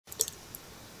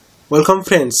Welcome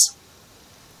friends.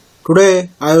 Today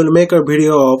I will make a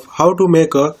video of how to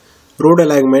make a road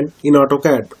alignment in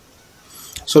AutoCAD.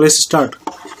 So let's start.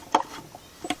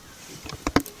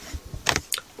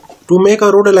 To make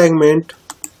a road alignment,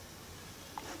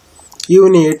 you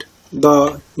need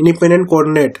the independent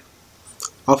coordinate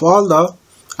of all the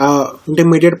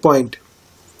intermediate point.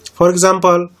 For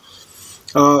example,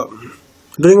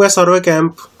 during my survey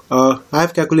camp, I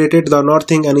have calculated the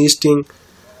northing and easting,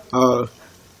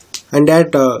 and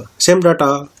that same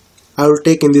data I will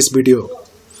take in this video.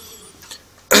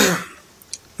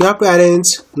 You have to arrange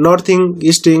northing,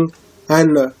 easting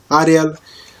and RL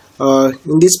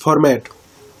in this format.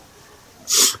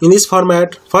 In this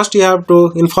format, first you have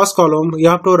to, in first column you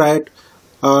have to write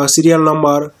serial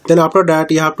number, then after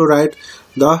that you have to write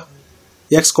the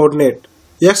x coordinate.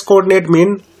 X coordinate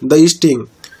mean the easting,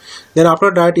 then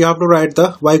after that you have to write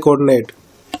the y coordinate,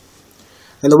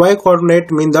 and the y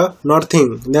coordinate mean the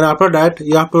northing. Then after that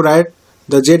you have to write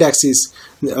the z axis,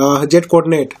 z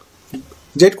coordinate.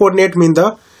 Z coordinate mean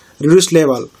the reduced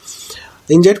level.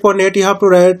 In z coordinate you have to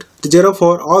write 0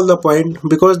 for all the point,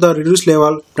 because the reduced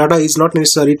level data is not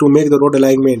necessary to make the road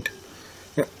alignment.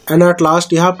 And at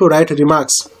last you have to write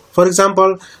remarks. For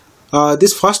example,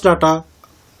 this first data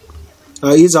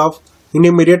is of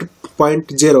intermediate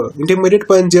point 0. Intermediate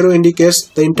point 0 indicates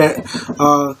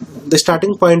the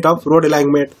starting point of road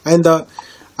alignment, and the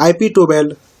IP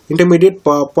 12 intermediate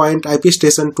point IP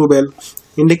station 12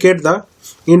 indicate the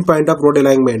end point of road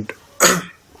alignment.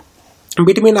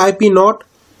 Between IP 0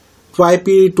 to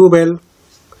IP 12,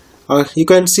 you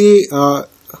can see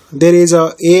there is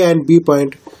a and B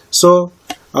point. So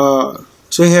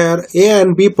here A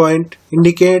and B point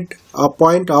indicate a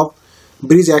point of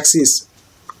bridge axis.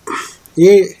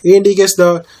 A indicates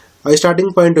the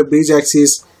starting point of bridge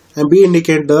axis, and B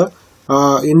indicate the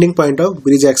ending point of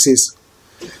bridge axis.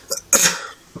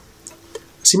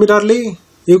 Similarly,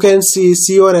 you can see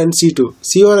C1 and C2.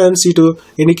 C1 and C2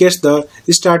 indicates the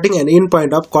starting and end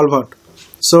point of culvert.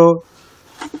 So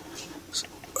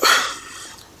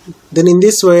then in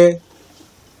this way,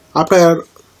 after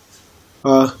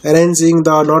arranging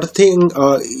the northing,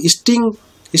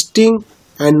 easting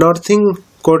and northing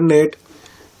coordinate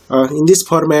in this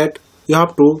format, you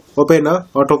have to open a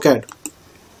AutoCAD.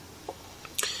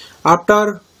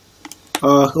 After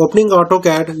opening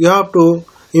AutoCAD, you have to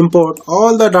import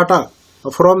all the data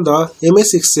from the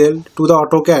Ms-excel to the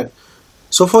AutoCAD.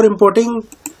 So for importing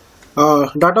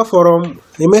data from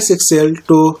Ms-excel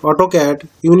to AutoCAD,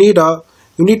 you need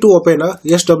to open a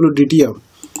Swdtm.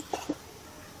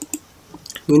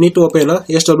 You need to open a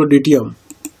Swdtm.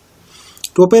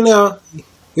 To open a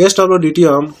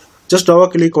Swdtm, just double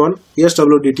click on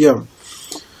Swdtm.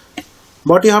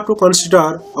 But you have to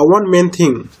consider one main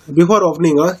thing before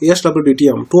opening a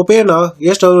Swdtm. To open a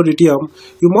Swdtm,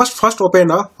 you must first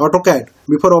open a AutoCAD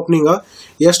before opening a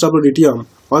Swdtm.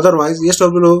 Otherwise,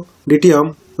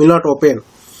 Swdtm will not open.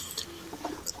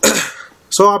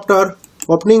 So after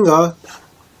opening a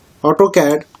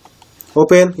AutoCAD,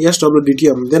 open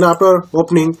Swdtm. Then after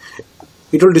opening,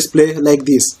 it will display like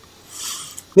this.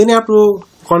 Then you have to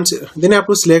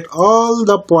select all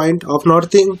the point of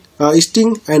northing,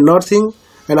 easting and northing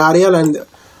and RL and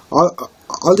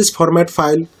all this format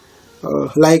file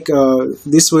like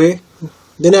this way.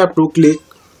 Then you have to click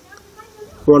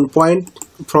one point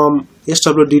from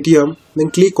Swdtm,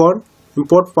 then click on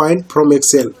import point from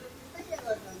Excel,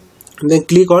 and then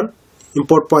click on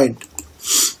import point.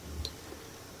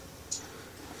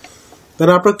 Then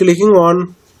after clicking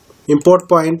on import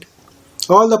point,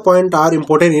 all the points are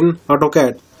imported in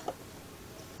AutoCAD.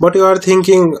 But you are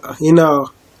thinking in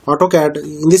AutoCAD,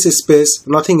 in this space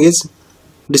nothing is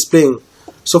displaying.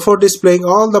 So for displaying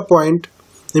all the point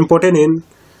imported in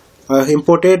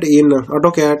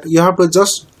AutoCAD, you have to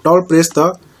just double press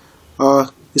the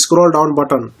scroll down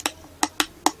button.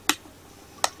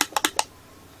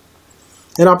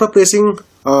 And after pressing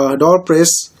double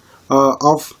press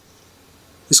of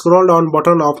scroll down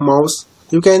button of mouse,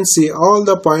 you can see all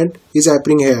the point is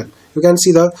appearing here. You can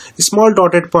see the small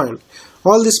dotted point.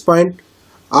 All these points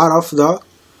are of the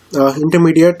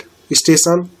intermediate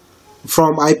station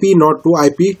from IP 0 to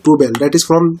IP 12. That is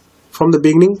from the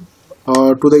beginning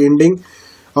to the ending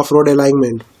of road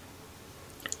alignment.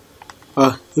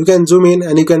 You can zoom in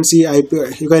and you can see IP.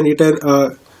 You can return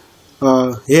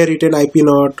here written IP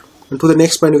 0, and to the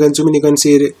next point you can zoom in. You can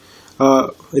see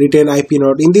written IP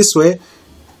 0. In this way,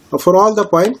 for all the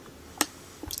point,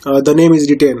 the name is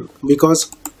written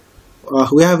because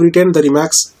we have written the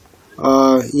remarks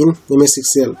in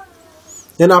Ms-excel.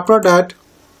 Then after that,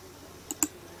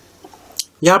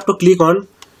 you have to click on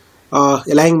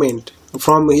alignment.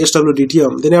 from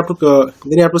Swdtm, then you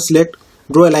have to select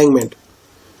draw alignment.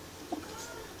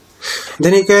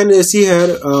 Then you can see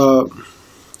here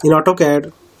in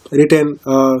AutoCAD written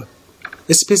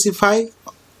specify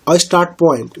a start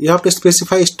point. You have to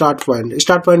specify a start point.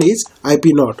 Start point is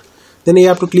IP0. Then you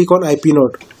have to click on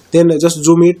IP0. Then just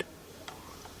zoom it.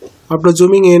 After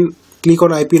zooming in, click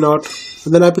on IP0.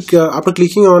 And then after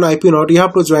clicking on IP0, you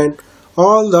have to join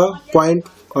all the point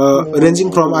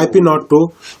ranging from IP0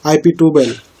 to IP2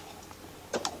 well.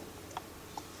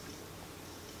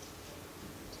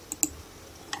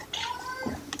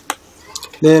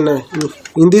 Then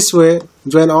in this way,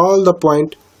 join all the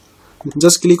point.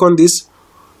 Just click on this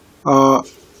dot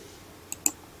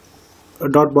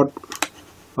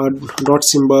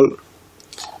symbol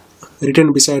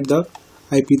written beside the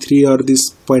IP3 or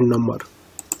this point number.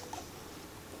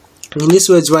 In this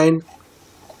way, join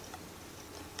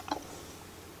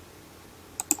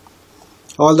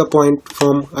all the point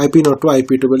from IP0 to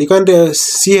IP2. You can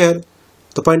see here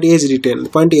the point A is written.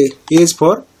 Point A is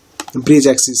for bridge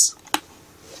axis.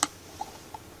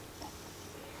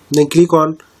 Then click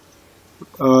on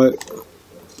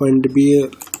point B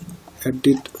at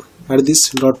this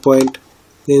dot point.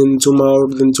 Then zoom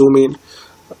out, then zoom in.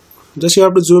 Just you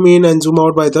have to zoom in and zoom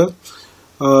out by the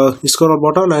scroll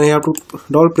button, and you have to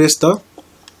double press the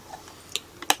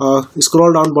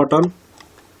scroll down button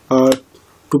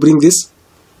to bring this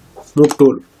move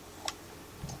tool,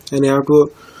 and you have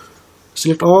to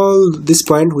select all this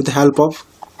point with the help of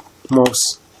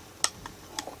mouse.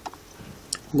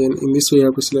 Then in this way you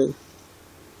have to select.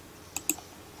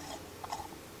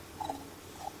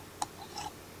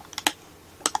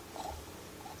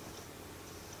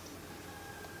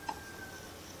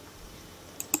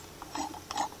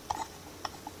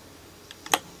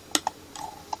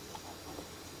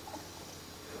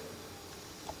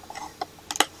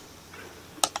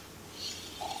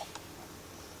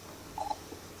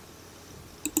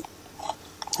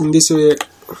 In this way,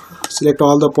 select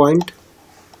all the point.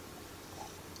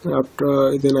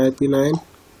 After then IP9,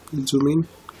 zoom in.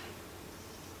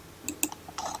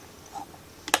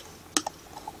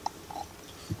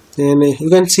 Then you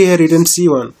can see here written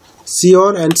C1.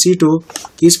 C1 and C2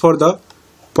 is for the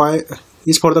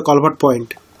culvert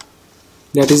point.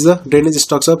 That is the drainage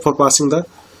structure for passing the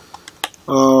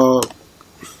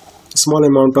small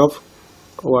amount of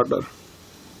water.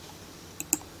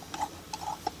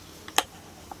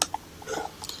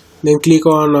 Then click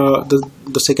on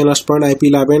the second last point,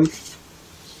 IP11.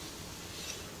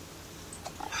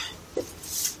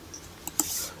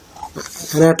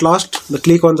 And at last,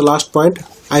 click on the last point,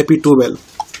 IP2 well.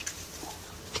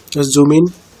 Just zoom in.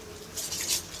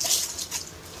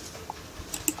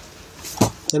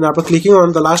 Then after clicking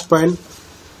on the last point,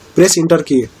 press enter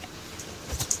key.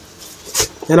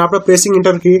 Then after pressing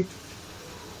enter key,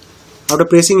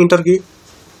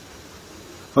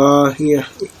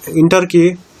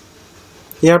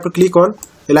 you have to click on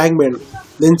alignment,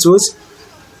 then choose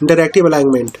interactive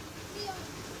alignment.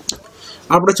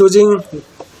 After choosing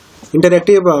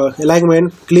interactive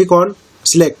alignment, click on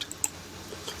select.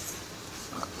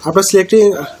 After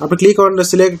click on the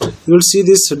select, you will see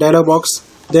this dialog box.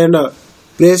 Then type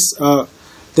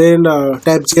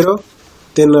 0.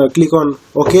 Then click on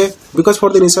OK, because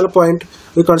for the initial point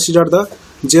we consider the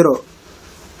 0.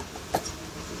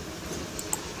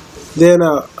 Then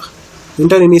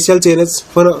enter initial changes.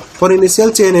 For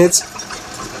initial changes,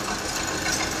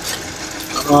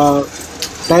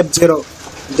 type 0.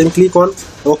 Then click on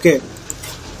OK.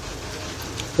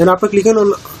 Then after clicking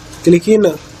on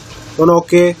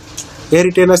OK, here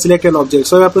it select an object.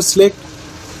 So you have to select.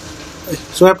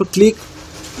 So you have to click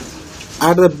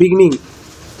at the beginning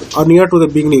or near to the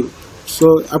beginning.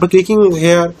 So after clicking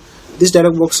here, this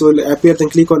dialog box will appear. Then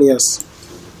click on yes.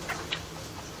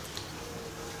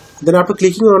 Then after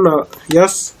clicking on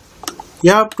yes,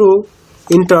 you have to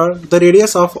enter the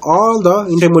radius of all the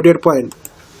intermediate point.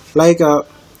 Like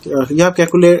you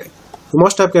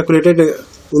must have calculated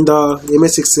in the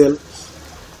Ms-excel.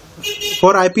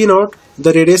 For IP0,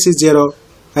 the radius is 0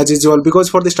 as usual, because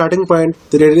for the starting point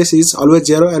the radius is always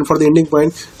 0, and for the ending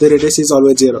point the radius is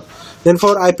always 0. Then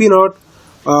for IP0,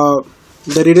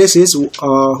 the radius is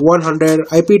 100.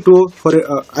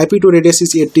 IP2 radius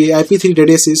is 80. IP3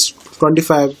 radius is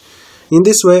 25. In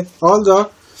this way, all the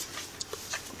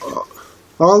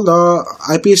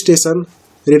IP station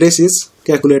radius is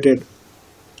calculated.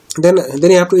 Then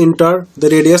you have to enter the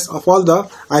radius of all the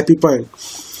IP point.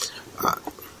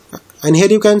 And here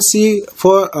you can see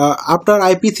for after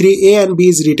IP3, A and B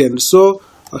is written. So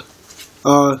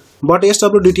but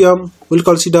Swdtm will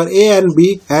consider A and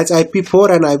B as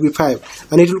IP4 and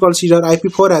IP5, and it will consider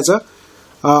IP4 as a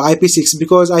IP6,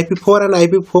 because IP4 and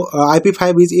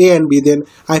IP5 is A and B, then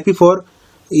IP4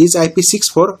 is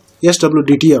IP6 for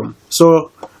Swdtm.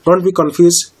 So don't be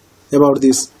confused about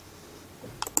this.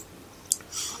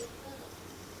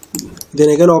 Then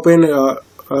again open,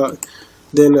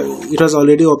 then it was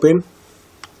already open,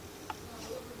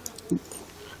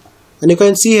 and you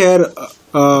can see here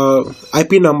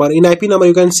IP number. In IP number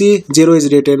you can see 0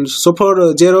 is written, so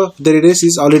for 0 the radius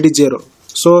is already 0,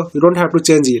 so you don't have to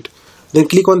change it. Then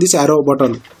click on this arrow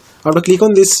button. After click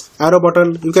on this arrow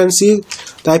button, you can see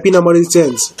the IP number is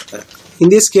changed. In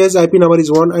this case IP number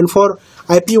is 1, and for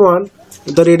IP1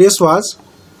 the radius was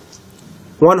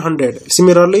 100.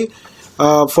 Similarly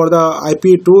for the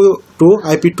IP2 to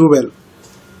IP12,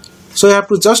 so you have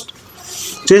to just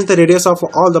change the radius of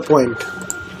all the point.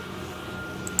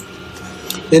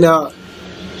 Then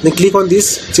click on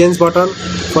this change button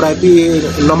for IP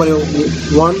number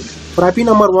 1. For IP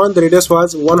number 1 the radius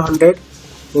was 100.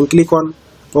 Then click on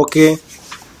OK.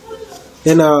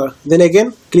 Then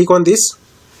again click on this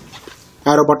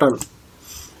arrow button.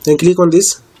 Then click on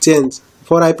this change.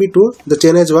 For IP2 the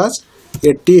change was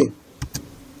 80.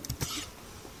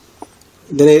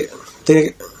 Then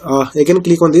again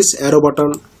click on this arrow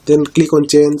button. Then click on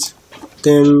change.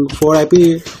 Then for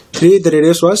IP3 the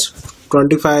radius was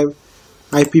 25.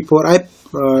 IP4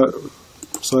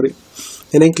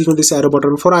 then I click on this arrow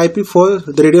button. For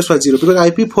IP4 the radius was 0, because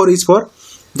IP4 is for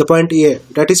the point A,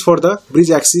 that is for the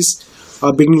bridge axis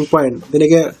beginning point. Then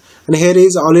again, and here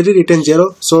is already written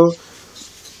 0, so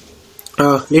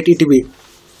let it be.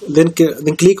 Then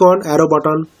click on arrow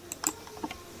button.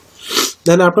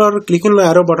 Then after clicking the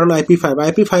arrow button,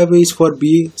 IP5 is for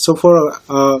B, so for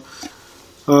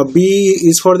B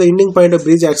is for the ending point of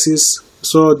bridge axis,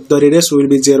 so the radius will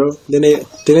be 0.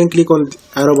 Then click on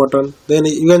arrow button. Then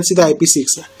you can see the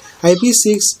IP6.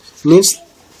 IP6 means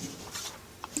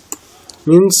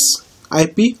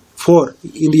IP4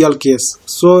 in real case,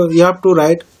 so you have to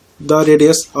write the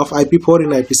radius of IP4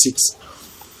 in IP6.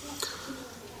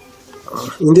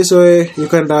 In this way you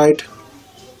can write,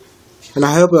 and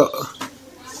I hope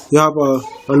you have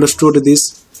understood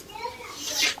this.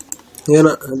 Then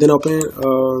open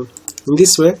in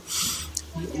this way.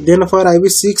 Then for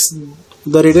IP6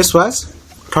 the radius was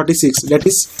 36, that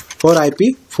is for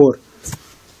IP4.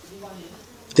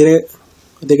 Then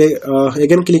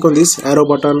again click on this arrow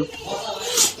button.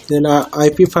 Then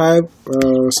IP5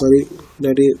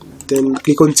 then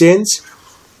click on change.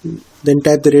 Then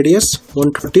type the radius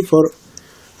 130 for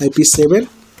IP7.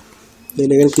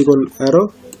 Then again click on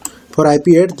arrow. For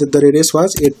IP8 the radius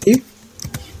was 80.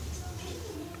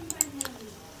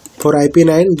 For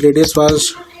IP9 the radius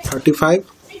was 35.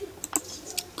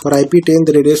 For IP10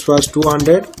 the radius was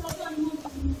 200.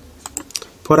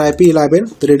 For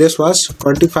IP11 the radius was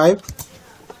 25.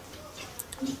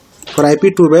 For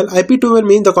IP12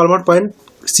 means the culvert point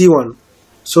C1,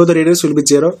 so the radius will be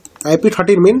 0.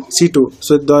 IP13 means C2,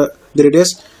 so the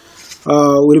radius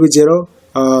will be 0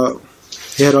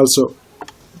 here also.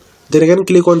 Then again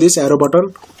click on this arrow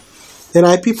button. Then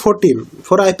IP14.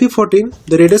 For IP14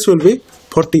 the radius will be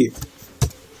 40.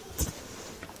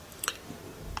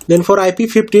 Then for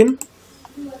IP15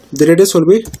 the radius will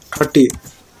be 30.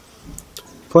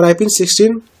 For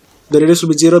IP16 the radius will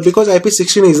be 0, because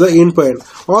IP16 is the end point.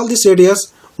 All this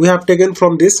radius we have taken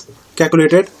from this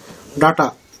calculated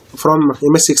data from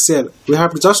Ms-excel. We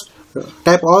have to just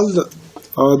type all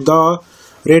the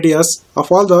radius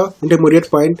of all the intermediate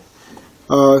point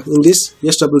in this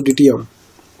Swdtm.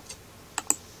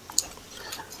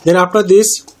 Then after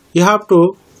this you have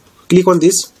to click on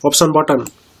this option button.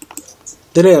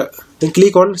 Then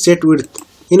click on set width.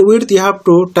 In width you have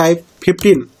to type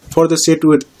 15 for the set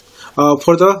width.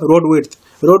 For the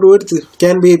road width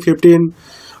can be 15.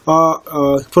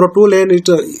 For a 2 lane it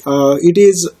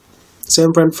is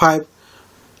 7.5.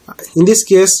 In this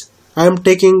case I am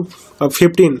taking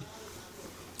 15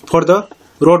 for the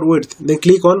road width. Then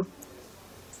click on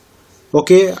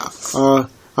OK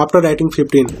after writing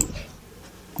 15.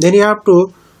 Then you have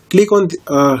to click on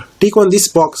tick on this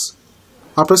box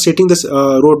after setting this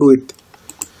road width.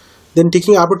 Then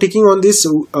after ticking on this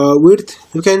width,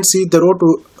 you can see the road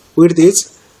width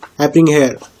is appearing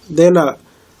here. Then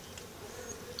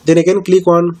again click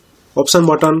on option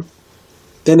button.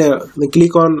 Then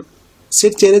click on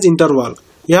set change interval.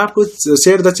 You have to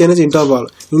set the change interval.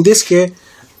 In this case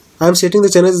I am setting the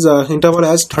change interval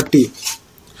as 30.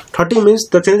 30 means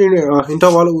the change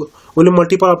interval will be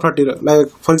multiple of 30, like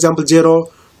for example 0,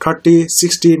 30,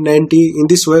 60, 90, in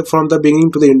this way from the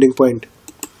beginning to the ending point.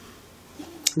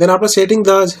 Then after setting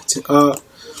the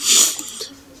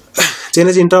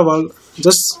change interval,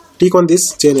 just click on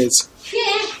this change.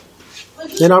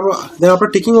 Then after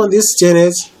clicking on this chain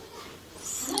edge,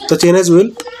 the chain edge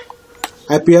will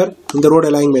appear in the road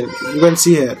alignment. You can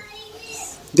see here.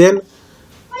 Then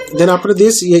after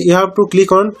this, you have to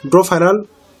click on draw final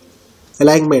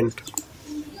alignment.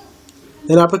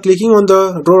 Then after clicking on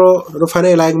the draw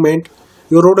final alignment,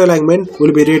 your road alignment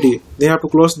will be ready. Then you have to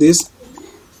close this.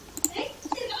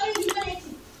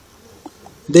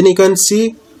 Then you can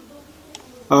see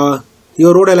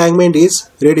your road alignment is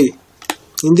ready.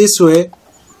 In this way,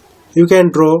 you can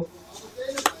draw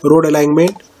road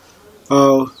alignment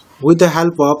with the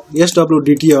help of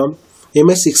Swdtm,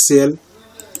 Ms-excel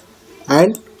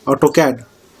and AutoCAD.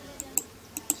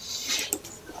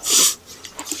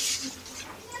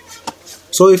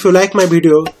 So if you like my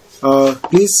video,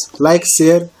 please like,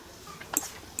 share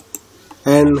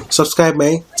and subscribe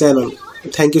my channel.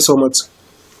 Thank you so much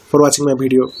for watching my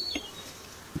video.